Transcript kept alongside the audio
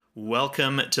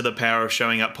Welcome to the Power of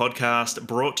Showing Up podcast,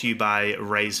 brought to you by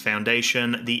Raise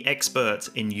Foundation, the experts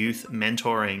in youth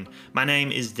mentoring. My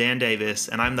name is Dan Davis,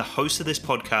 and I'm the host of this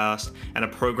podcast and a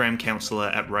program counselor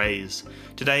at Raise.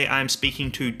 Today, I'm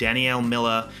speaking to Danielle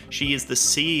Miller. She is the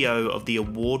CEO of the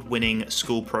award-winning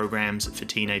school programs for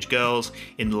teenage girls,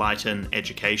 Enlighten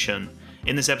Education.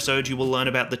 In this episode, you will learn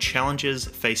about the challenges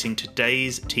facing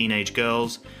today's teenage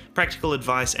girls, practical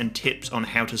advice and tips on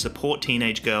how to support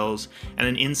teenage girls, and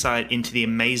an insight into the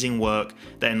amazing work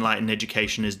that Enlighten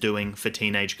Education is doing for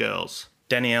teenage girls.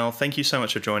 Danielle, thank you so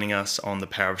much for joining us on the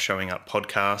Power of Showing Up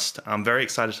podcast. I'm very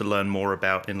excited to learn more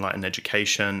about Enlighten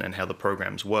Education and how the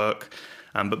programs work.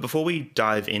 But before we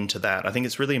dive into that, I think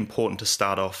it's really important to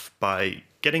start off by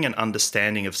getting an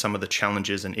understanding of some of the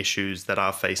challenges and issues that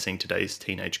are facing today's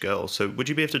teenage girls. So would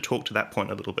you be able to talk to that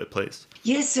point a little bit, please?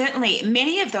 Yes, certainly.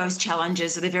 Many of those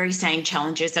challenges are the very same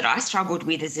challenges that I struggled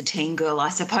with as a teen girl. I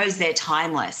suppose they're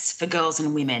timeless for girls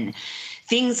and women.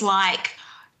 Things like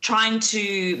trying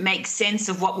to make sense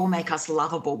of what will make us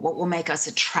lovable, what will make us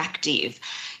attractive,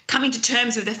 coming to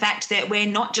terms with the fact that we're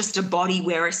not just a body,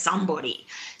 we're a somebody.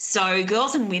 So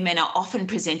girls and women are often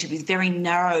presented with very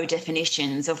narrow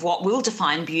definitions of what will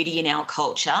define beauty in our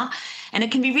culture. And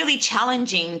it can be really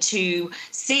challenging to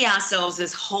see ourselves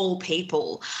as whole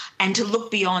people and to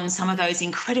look beyond some of those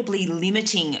incredibly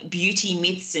limiting beauty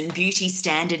myths and beauty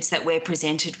standards that we're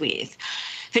presented with.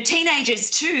 For teenagers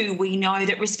too, we know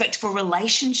that respect for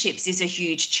relationships is a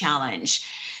huge challenge.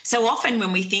 So often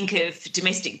when we think of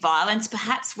domestic violence,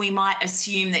 perhaps we might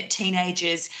assume that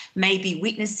teenagers may be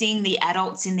witnessing the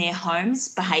adults in their homes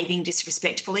behaving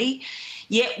disrespectfully.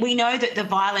 Yet we know that the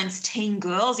violence teen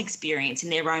girls experience in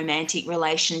their romantic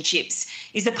relationships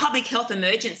is a public health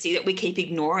emergency that we keep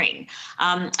ignoring.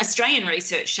 Australian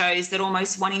research shows that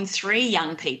almost 1 in 3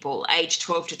 young people aged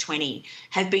 12 to 20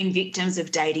 have been victims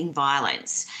of dating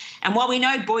violence. And while we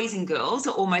know boys and girls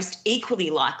are almost equally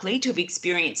likely to have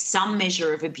experienced some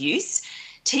measure of abuse,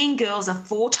 teen girls are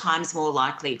 4 times more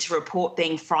likely to report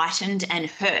being frightened and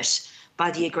hurt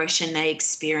by the aggression they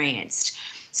experienced.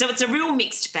 So it's a real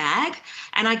mixed bag.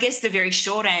 And I guess the very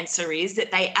short answer is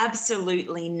that they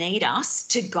absolutely need us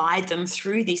to guide them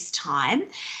through this time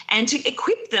and to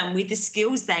equip them with the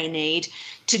skills they need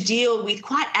to deal with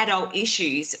quite adult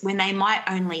issues when they might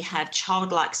only have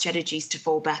childlike strategies to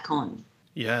fall back on.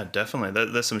 Yeah, definitely.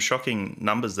 There's some shocking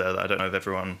numbers there that I don't know if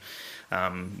everyone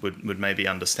would maybe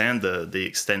understand the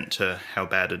extent to how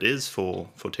bad it is for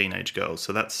teenage girls.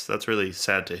 So that's really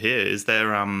sad to hear. Is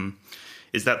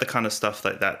that the kind of stuff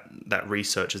that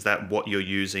research, is that what you're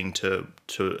using to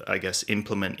I guess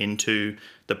implement into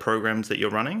the programs that you're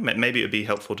running? Maybe it would be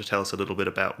helpful to tell us a little bit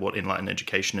about what Enlighten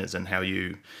Education is and how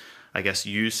you, I guess,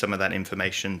 use some of that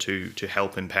information to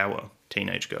help empower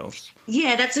teenage girls.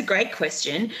 Yeah, that's a great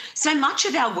question. So much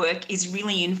of our work is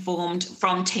really informed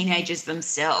from teenagers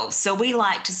themselves. So we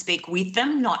like to speak with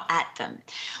them, not at them.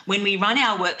 When we run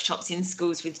our workshops in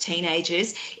schools with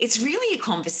teenagers, it's really a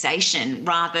conversation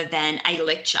rather than a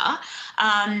lecture.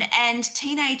 And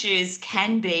teenagers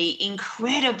can be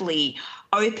incredibly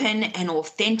open and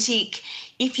authentic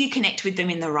if you connect with them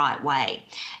in the right way.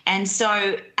 And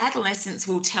so adolescents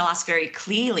will tell us very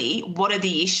clearly what are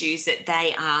the issues that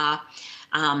they are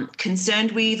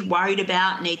concerned with, worried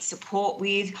about, need support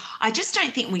with. I just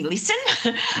don't think we listen.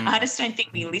 I just don't think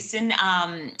we listen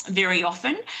very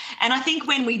often. And I think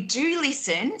when we do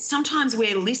listen, sometimes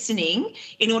we're listening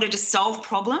in order to solve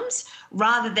problems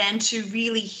rather than to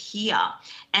really hear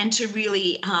and to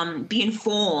really be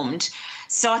informed.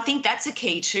 So I think that's a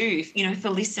key too, for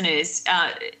listeners,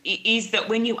 is that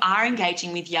when you are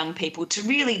engaging with young people to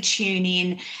really tune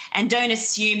in and don't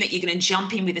assume that you're going to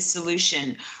jump in with a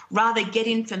solution. Rather, get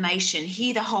information,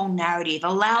 hear the whole narrative,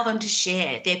 allow them to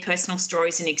share their personal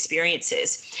stories and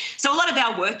experiences. So a lot of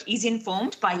our work is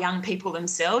informed by young people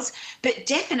themselves, but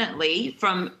definitely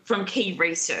from key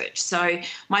research. So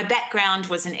my background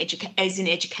was in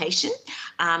education.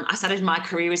 I started my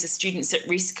career as a Students at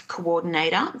Risk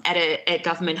coordinator at a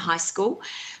government high school.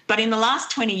 But in the last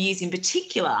 20 years in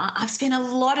particular, I've spent a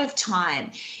lot of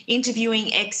time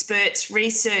interviewing experts,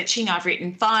 researching. I've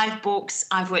written 5 books.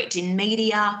 I've worked in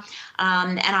media,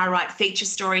 and I write feature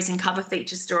stories and cover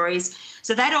feature stories.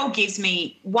 So that all gives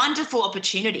me wonderful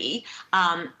opportunity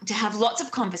to have lots of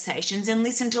conversations and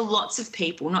listen to lots of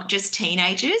people, not just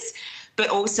teenagers, but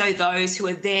also those who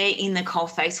are there in the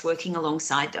coalface working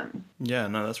alongside them. Yeah,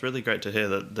 no, that's really great to hear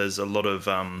that there's a lot of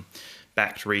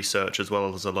backed research as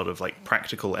well as a lot of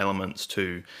practical elements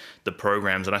to the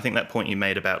programs. And I think that point you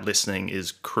made about listening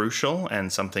is crucial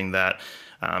and something that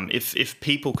if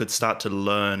people could start to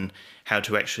learn how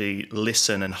to actually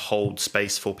listen and hold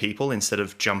space for people instead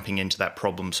of jumping into that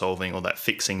problem solving or that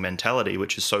fixing mentality,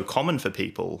 which is so common for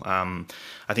people.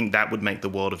 I think that would make the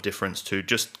world of difference to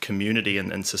just community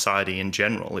and society in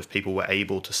general if people were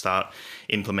able to start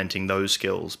implementing those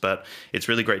skills. But it's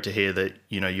really great to hear that,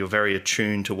 you know, you're very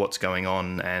attuned to what's going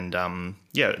on, and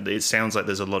it sounds like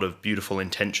there's a lot of beautiful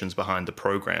intentions behind the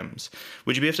programs.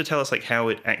 Would you be able to tell us like how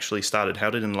it actually started? How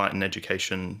did Enlighten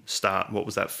Education start? What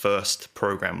was that first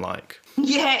program like?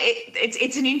 Yeah,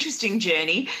 it's an interesting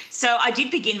journey. So I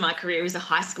did begin my career as a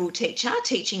high school teacher,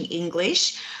 teaching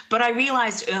English, but I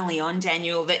realised early on,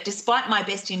 Daniel, that despite my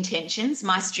best intentions,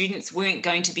 my students weren't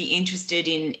going to be interested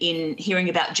in hearing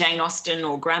about Jane Austen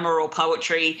or grammar or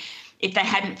poetry if they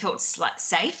hadn't felt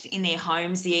safe in their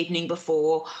homes the evening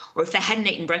before, or if they hadn't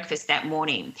eaten breakfast that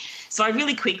morning. So I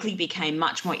really quickly became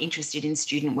much more interested in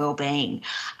student wellbeing.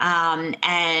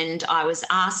 And I was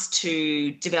asked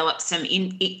to develop some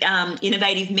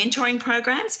innovative mentoring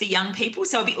programs for young people.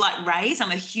 So a bit like Raise, I'm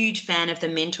a huge fan of the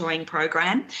mentoring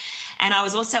program. And I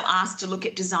was also asked to look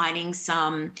at designing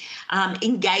some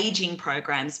engaging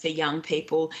programs for young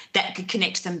people that could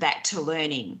connect them back to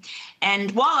learning.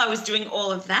 And while I was doing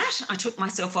all of that, I took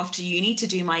myself off to uni to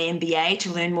do my MBA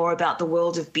to learn more about the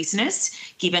world of business,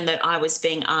 given that I was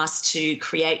being asked to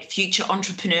create future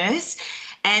entrepreneurs.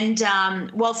 And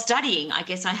while studying, I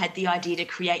guess I had the idea to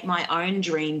create my own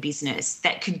dream business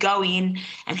that could go in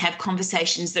and have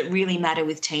conversations that really matter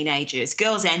with teenagers,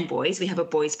 girls and boys. We have a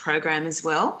boys program as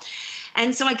well.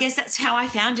 And so I guess that's how I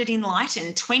founded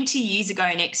Enlighten 20 years ago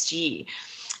next year.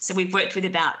 So we've worked with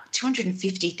about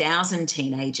 250,000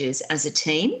 teenagers as a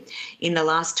team in the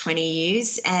last 20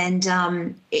 years.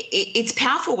 And it's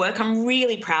powerful work. I'm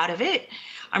really proud of it.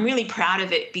 I'm really proud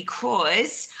of it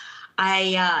because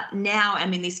I now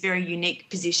am in this very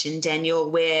unique position, Daniel,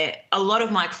 where a lot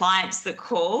of my clients that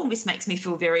call, this makes me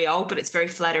feel very old, but it's very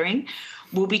flattering,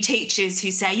 will be teachers who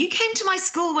say, you came to my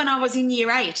school when I was in year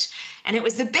 8 and it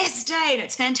was the best day and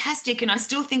it's fantastic and I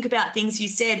still think about things you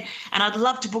said and I'd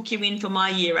love to book you in for my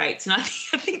year 8s. And I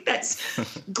think that's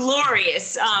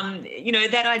glorious.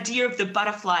 That idea of the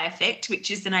butterfly effect, which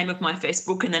is the name of my first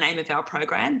book and the name of our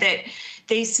program, that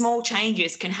these small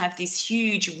changes can have this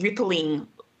huge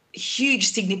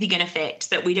significant effect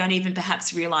that we don't even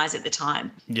perhaps realize at the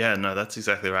time. Yeah, no, that's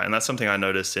exactly right. And that's something I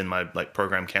noticed in my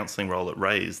program counseling role at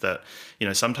Raise, that,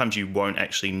 sometimes you won't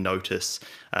actually notice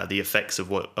the effects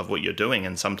of what you're doing.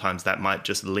 And sometimes that might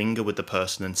just linger with the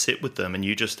person and sit with them. And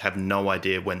you just have no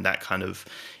idea when that kind of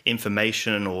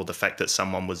information or the fact that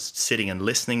someone was sitting and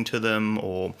listening to them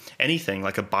or anything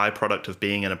like a byproduct of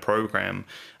being in a program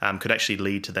could actually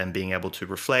lead to them being able to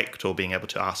reflect or being able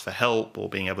to ask for help or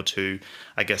being able to,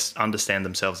 I guess, understand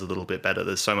themselves a little bit better.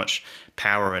 There's so much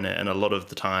power in it. And a lot of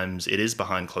the times it is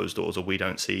behind closed doors, or we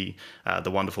don't see the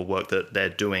wonderful work that they're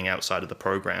doing outside of the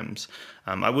programs.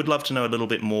 I would love to know a little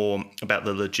bit more about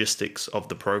the logistics of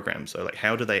the program. So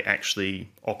how do they actually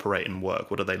operate and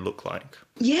work? What do they look like?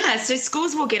 Yeah, so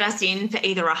schools will get us in for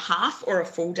either a half or a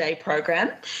full day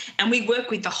program, and we work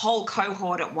with the whole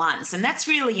cohort at once. And that's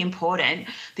really important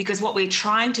because what we're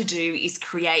trying to do is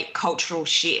create cultural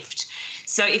shift.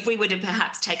 So if we were to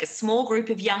perhaps take a small group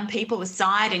of young people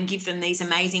aside and give them these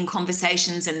amazing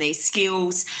conversations and these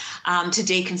skills to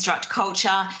deconstruct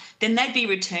culture, then they'd be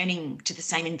returning to the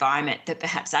same environment that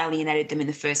perhaps alienated them in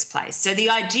the first place. So the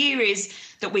idea is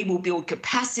that we will build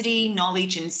capacity,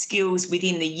 knowledge and skills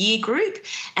within the year group,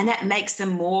 and that makes them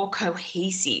more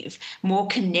cohesive, more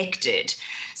connected.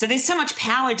 So there's so much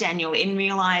power, Daniel, in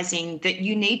realising that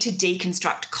you need to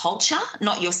deconstruct culture,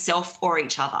 not yourself or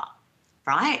each other.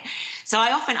 Right? So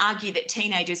I often argue that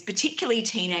teenagers, particularly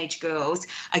teenage girls,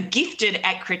 are gifted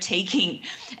at critiquing.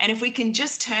 And if we can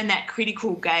just turn that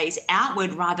critical gaze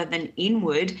outward rather than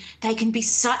inward, they can be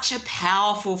such a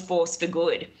powerful force for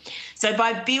good. So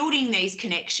by building these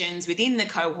connections within the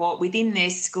cohort, within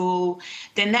their school,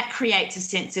 then that creates a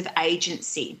sense of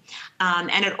agency.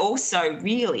 And it also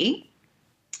really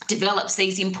develops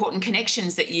these important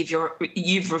connections that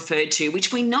you've referred to,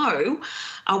 which we know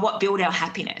are what build our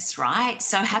happiness, right?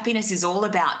 So happiness is all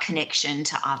about connection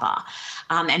to other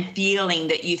and feeling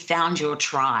that you've found your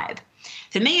tribe.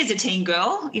 For me as a teen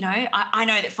girl, I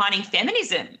know that finding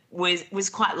feminism was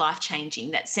quite life-changing,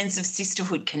 that sense of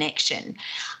sisterhood connection.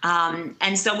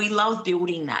 And so we love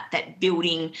building that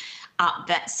building up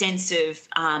that sense of,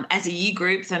 as a year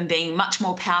group, them being much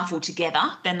more powerful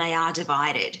together than they are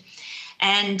divided.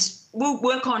 And we'll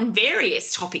work on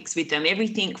various topics with them,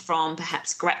 everything from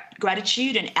perhaps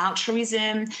gratitude and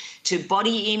altruism to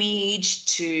body image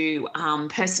to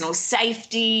personal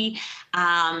safety,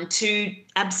 to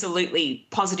absolutely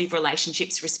positive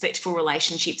relationships, respectful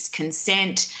relationships,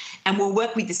 consent. And we'll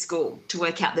work with the school to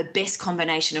work out the best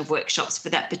combination of workshops for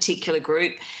that particular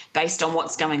group based on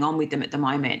what's going on with them at the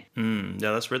moment.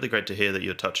 Yeah, that's really great to hear that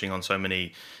you're touching on so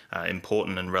many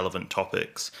important and relevant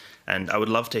topics. And I would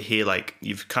love to hear, like,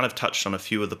 you've kind of touched on a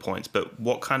few of the points, but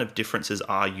what kind of differences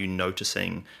are you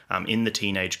noticing in the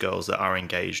teenage girls that are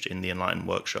engaged in the Enlighten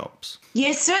workshops?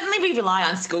 Yes, certainly we rely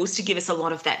on schools to give us a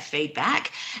lot of that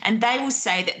feedback, and they will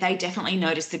say that they definitely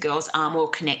notice the girls are more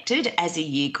connected as a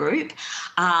year group,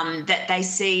 that they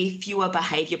see fewer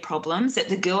behaviour problems, that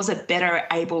the girls are better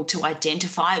able to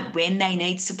identify when they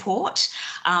need support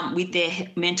with their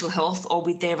mental health or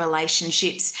with their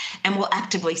relationships, and will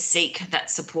actively seek that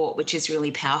support, which is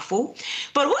really powerful.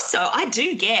 But also I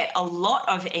do get a lot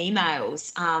of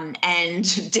emails and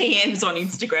DMs on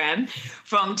Instagram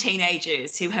from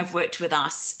teenagers who have worked with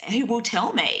us who will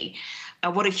tell me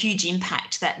what a huge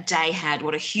impact that day had,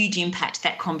 what a huge impact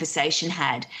that conversation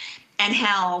had, and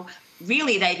how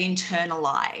really they've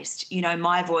internalized,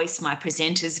 my voice, my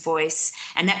presenter's voice,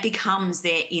 and that becomes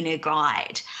their inner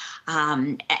guide.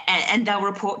 And they'll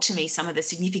report to me some of the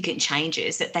significant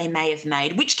changes that they may have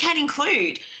made, which can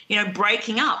include,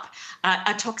 breaking up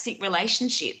a toxic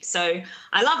relationship. So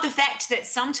I love the fact that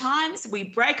sometimes we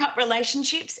break up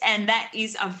relationships, and that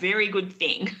is a very good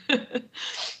thing.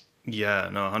 Yeah,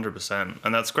 no, 100%.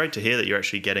 And that's great to hear that you're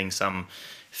actually getting some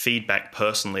feedback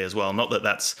personally as well. Not that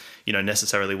that's,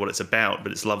 necessarily what it's about,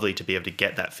 but it's lovely to be able to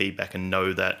get that feedback and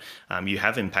know that you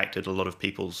have impacted a lot of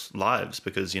people's lives,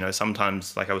 because,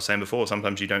 sometimes, like I was saying before,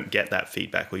 sometimes you don't get that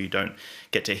feedback, or you don't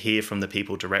get to hear from the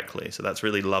people directly. So that's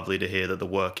really lovely to hear that the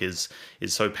work is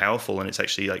so powerful, and it's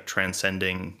actually like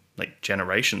transcending like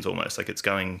generations almost. Like it's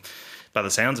going, by the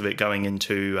sounds of it, going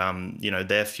into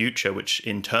their future, which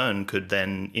in turn could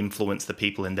then influence the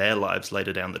people in their lives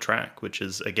later down the track, which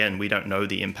is, again, we don't know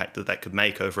the impact that could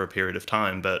make over a period of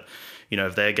time. But,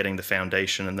 if they're getting the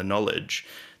foundation and the knowledge,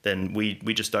 then we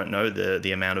just don't know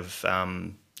the amount of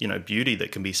beauty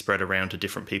that can be spread around to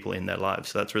different people in their lives.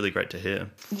 So that's really great to hear.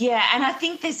 Yeah, and I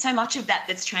think there's so much of that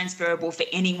that's transferable for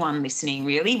anyone listening,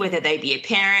 really, whether they be a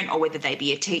parent or whether they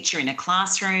be a teacher in a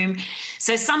classroom.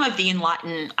 So some of the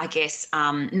Enlighten, I guess,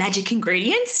 magic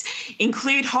ingredients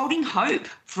include holding hope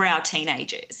for our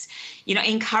teenagers,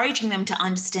 encouraging them to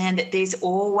understand that there's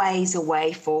always a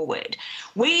way forward.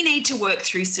 We need to work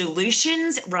through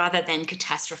solutions rather than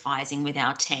catastrophizing with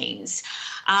our teens.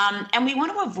 And we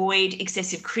want to avoid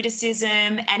excessive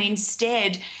criticism and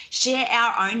instead share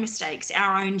our own mistakes,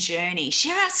 our own journey,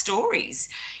 share our stories.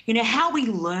 How we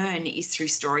learn is through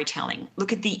storytelling.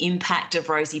 Look at the impact of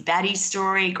Rosie Batty's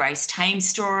story, Grace Tame's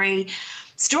story.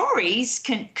 Stories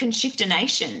can shift a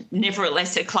nation,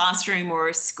 nevertheless a classroom or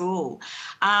a school.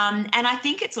 And I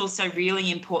think it's also really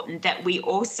important that we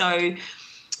also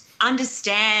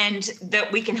understand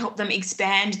that we can help them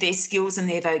expand their skills and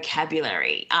their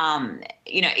vocabulary,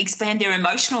 expand their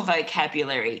emotional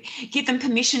vocabulary, give them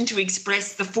permission to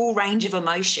express the full range of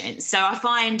emotions. So I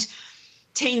find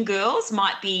teen girls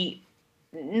might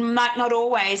not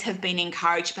always have been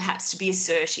encouraged perhaps to be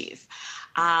assertive.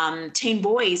 Teen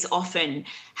boys often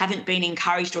haven't been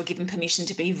encouraged or given permission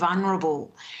to be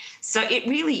vulnerable. So it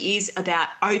really is about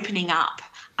opening up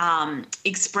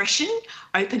expression,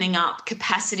 opening up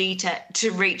capacity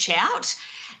to reach out,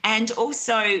 and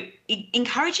also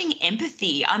encouraging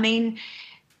empathy. I mean,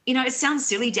 it sounds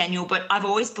silly, Daniel, but I've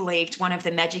always believed one of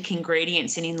the magic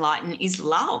ingredients in Enlighten is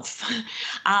love.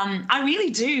 I really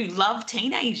do love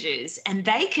teenagers, and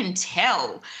they can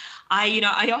tell.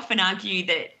 I often argue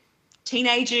that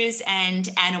teenagers and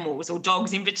animals, or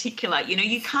dogs in particular,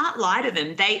 you can't lie to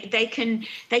them. They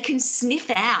can sniff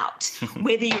out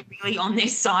whether you're really on their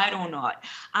side or not.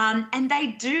 And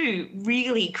they do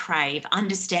really crave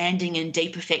understanding and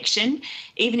deep affection,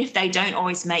 even if they don't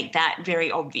always make that very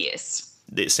obvious.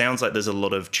 It sounds like there's a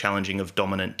lot of challenging of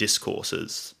dominant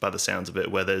discourses by the sounds of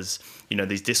it, where there's,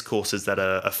 these discourses that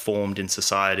are formed in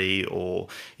society or,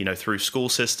 through school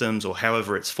systems or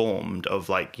however it's formed of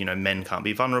like, men can't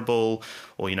be vulnerable,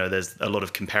 or, there's a lot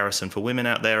of comparison for women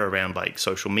out there around like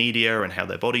social media and how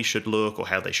their body should look or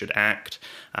how they should act.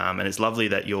 And it's lovely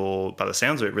that you're, by the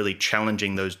sounds of it, really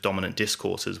challenging those dominant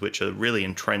discourses, which are really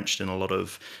entrenched in a lot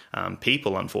of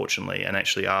people, unfortunately, and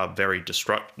actually are very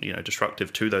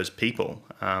destructive to those people.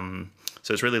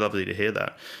 So it's really lovely to hear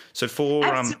that. So for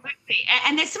Absolutely.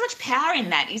 And there's so much power in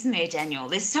that, isn't there, Daniel?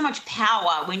 There's so much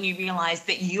power when you realize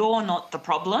that you're not the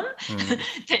problem,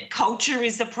 that culture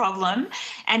is the problem,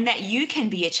 and that you can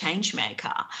be a change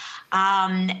maker.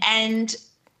 And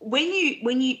when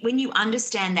you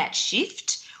understand that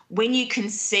shift, when you can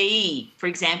see, for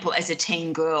example, as a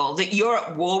teen girl, that you're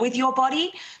at war with your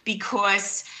body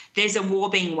because there's a war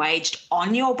being waged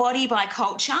on your body by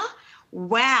culture,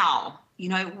 wow,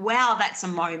 that's a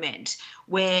moment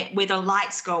where the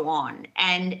lights go on,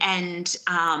 and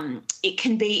it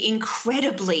can be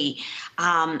incredibly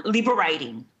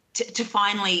liberating to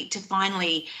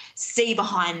finally see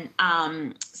behind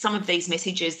some of these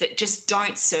messages that just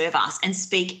don't serve us and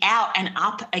speak out and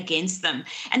up against them.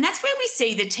 And that's where we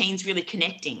see the teens really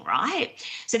connecting, right?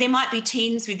 So there might be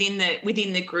teens within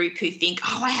the group who think,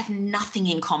 oh, I have nothing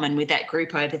in common with that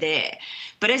group over there.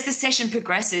 But as the session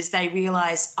progresses, they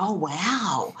realise, oh,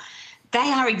 wow,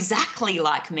 they are exactly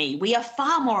like me. We are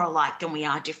far more alike than we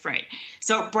are different.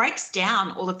 So it breaks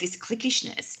down all of this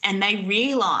cliquishness, and they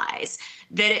realise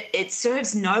that it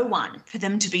serves no one for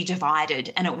them to be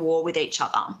divided and at war with each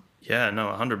other. Yeah, no,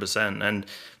 100%. And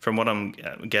from what I'm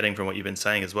getting from what you've been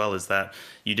saying as well is that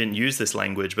you didn't use this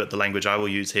language, but the language I will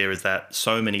use here is that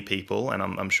so many people, and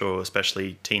I'm sure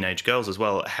especially teenage girls as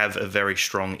well, have a very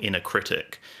strong inner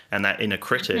critic. And that inner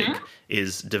critic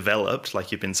is developed, like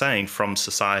you've been saying, from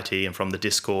society and from the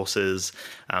discourses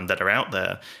that are out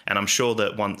there. And I'm sure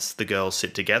that once the girls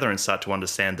sit together and start to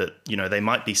understand that, they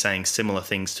might be saying similar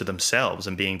things to themselves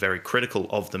and being very critical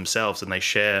of themselves, and they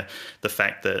share the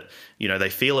fact that, they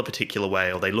feel a particular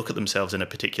way or they look at themselves in a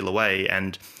particular way.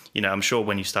 And, I'm sure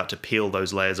when you start to peel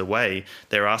those layers away,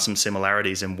 there are some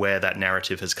similarities in where that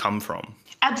narrative has come from.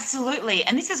 Absolutely.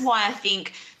 And this is why I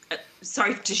think,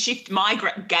 sorry to shift my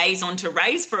gaze onto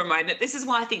Raise for a moment, this is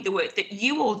why I think the work that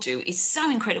you all do is so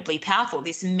incredibly powerful,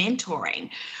 this mentoring.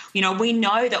 We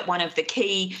know that one of the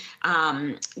key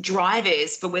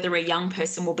drivers for whether a young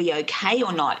person will be okay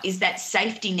or not is that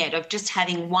safety net of just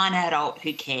having one adult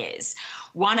who cares,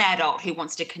 one adult who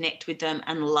wants to connect with them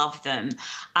and love them.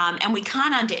 And we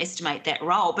can't underestimate that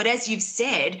role. But as you've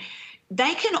said,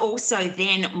 they can also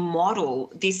then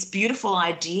model this beautiful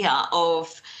idea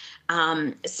of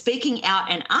speaking out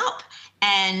and up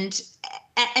and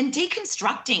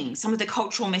deconstructing some of the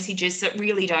cultural messages that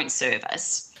really don't serve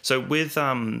us. So with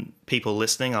people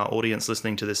listening, our audience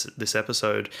listening to this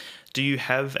episode, do you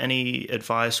have any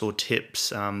advice or tips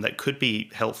that could be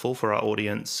helpful for our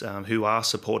audience who are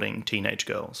supporting teenage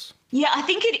girls? Yeah, I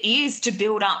think it is to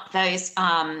build up those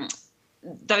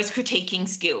critiquing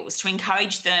skills, to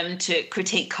encourage them to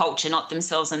critique culture, not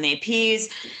themselves and their peers,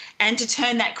 and to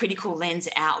turn that critical lens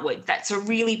outward. That's a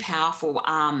really powerful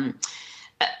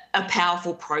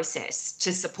process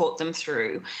to support them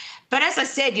through. But as I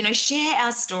said, share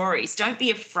our stories. Don't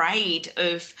be afraid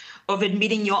of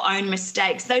admitting your own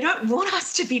mistakes. They don't want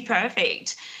us to be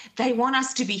perfect. They want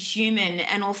us to be human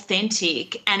and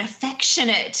authentic and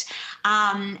affectionate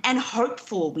and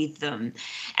hopeful with them.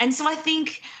 And so I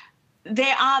think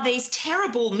there are these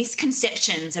terrible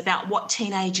misconceptions about what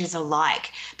teenagers are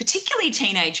like, particularly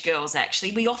teenage girls,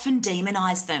 actually. We often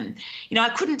demonise them. I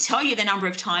couldn't tell you the number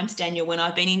of times, Daniel, when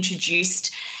I've been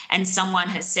introduced and someone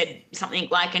has said something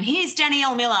like, and here's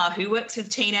Danielle Miller, who works with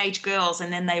teenage girls,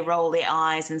 and then they roll their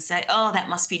eyes and say, oh, that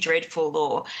must be dreadful.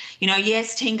 Or,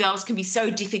 yes, teen girls can be so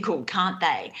difficult, can't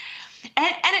they?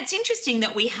 And it's interesting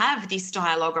that we have this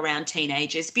dialogue around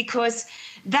teenagers because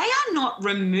they are not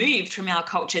removed from our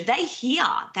culture. They hear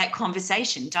that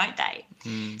conversation, don't they?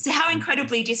 So how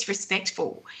incredibly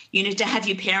disrespectful, to have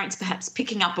your parents perhaps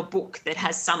picking up a book that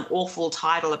has some awful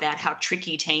title about how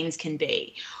tricky teens can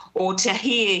be, or to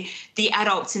hear the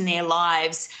adults in their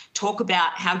lives talk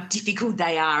about how difficult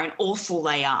they are and awful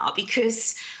they are,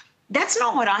 because that's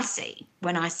not what I see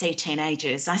when I see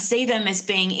teenagers. I see them as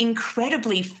being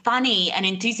incredibly funny and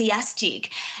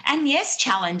enthusiastic and, yes,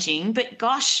 challenging, but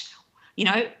gosh,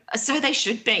 so they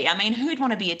should be. I mean, who'd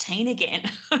want to be a teen again?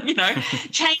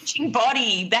 Changing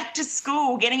body, back to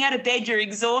school, getting out of bed, you're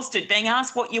exhausted, being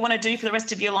asked what you want to do for the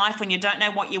rest of your life when you don't know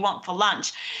what you want for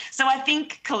lunch. So I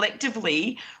think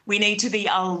collectively we need to be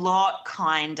a lot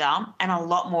kinder and a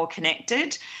lot more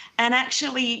connected and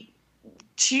actually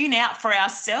tune out for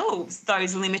ourselves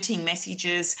those limiting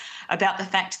messages about the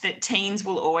fact that teens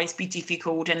will always be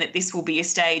difficult and that this will be a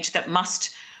stage that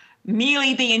must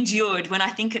merely be endured, when I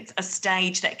think it's a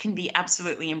stage that can be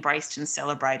absolutely embraced and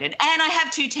celebrated. And I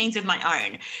have 2 teens of my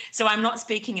own, so I'm not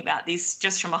speaking about this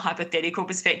just from a hypothetical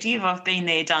perspective. I've been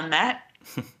there, done that.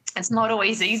 It's not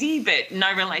always easy, but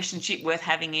no relationship worth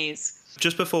having is.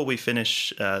 Just before we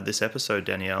finish this episode,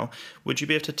 Danielle, would you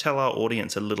be able to tell our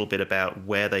audience a little bit about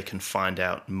where they can find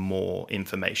out more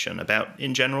information about,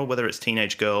 in general, whether it's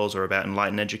teenage girls or about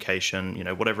enlightened education,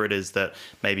 whatever it is that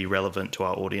may be relevant to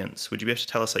our audience? Would you be able to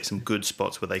tell us some good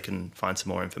spots where they can find some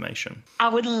more information? I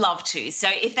would love to. So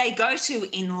if they go to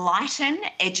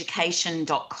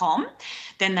enlighteneducation.com,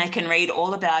 then they can read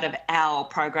all about our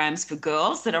programs for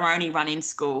girls that are only run in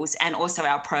schools and also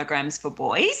our programs for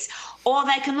boys. Or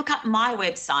they can look up my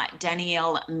website,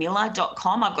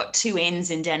 daniellemiller.com. I've got 2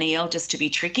 N's in Danielle just to be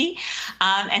tricky.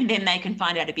 And then they can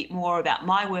find out a bit more about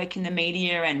my work in the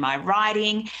media and my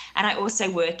writing. And I also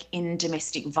work in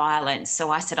domestic violence. So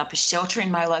I set up a shelter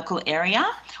in my local area,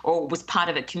 or was part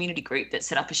of a community group that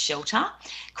set up a shelter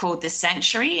called The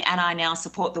Sanctuary. And I now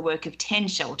support the work of 10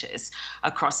 shelters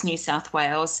across New South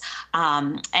Wales.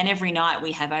 And every night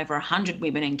we have over 100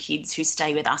 women and kids who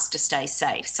stay with us to stay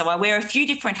safe. So I wear a few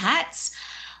different hats,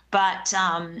 but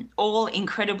all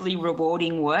incredibly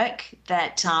rewarding work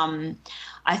that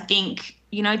I think,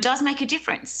 does make a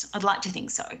difference. I'd like to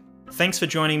think so. Thanks for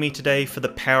joining me today for the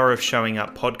Power of Showing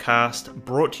Up podcast,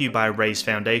 brought to you by Raise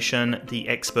Foundation, the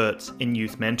experts in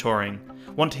youth mentoring.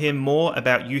 Want to hear more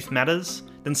about Youth Matters?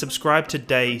 Then subscribe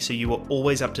today so you are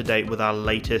always up to date with our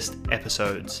latest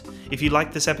episodes. If you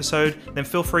like this episode, then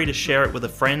feel free to share it with a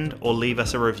friend or leave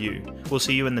us a review. We'll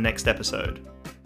see you in the next episode.